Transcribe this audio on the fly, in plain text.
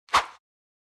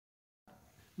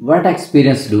What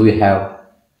experience do you have?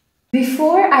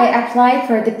 Before I applied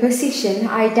for the position,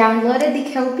 I downloaded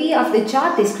the copy of the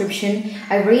job description.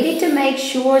 I read it to make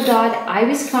sure that I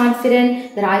was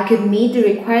confident that I could meet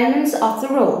the requirements of the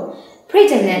role.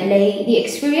 Predominantly, the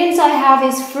experience I have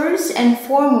is first and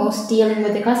foremost dealing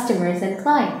with the customers and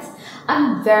clients.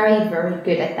 I'm very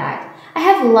good at that. I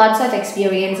have lots of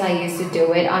experience. I used to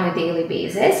do it on a daily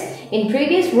basis. In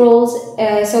previous roles,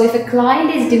 so if a client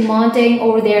is demanding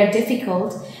or they're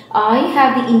difficult, I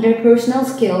have the interpersonal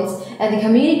skills and the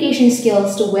communication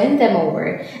skills to win them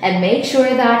over and make sure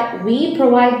that we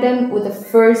provide them with a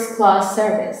first-class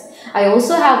service. I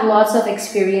also have lots of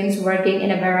experience working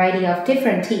in a variety of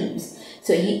different teams.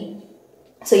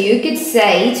 So you could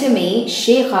say to me,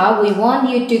 Sheikha, we want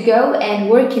you to go and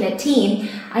work in a team.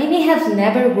 I may have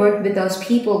never worked with those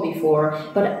people before,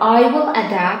 but I will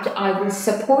adapt, I will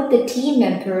support the team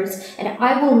members, and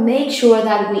I will make sure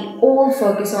that we all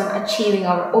focus on achieving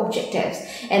our objectives.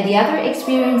 And the other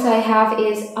experience I have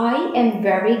is I am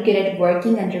very good at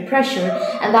working under pressure,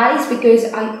 and that is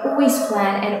because I always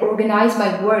plan and organize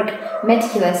my work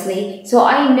meticulously, so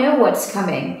I know what's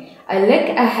coming. I look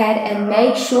ahead and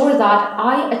make sure that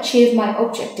I achieve my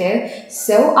objective.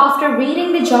 So after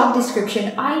reading the job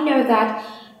description, I know that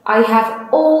I have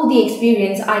all the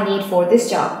experience I need for this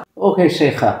job. Okay,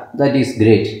 Sheikha, that is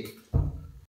great.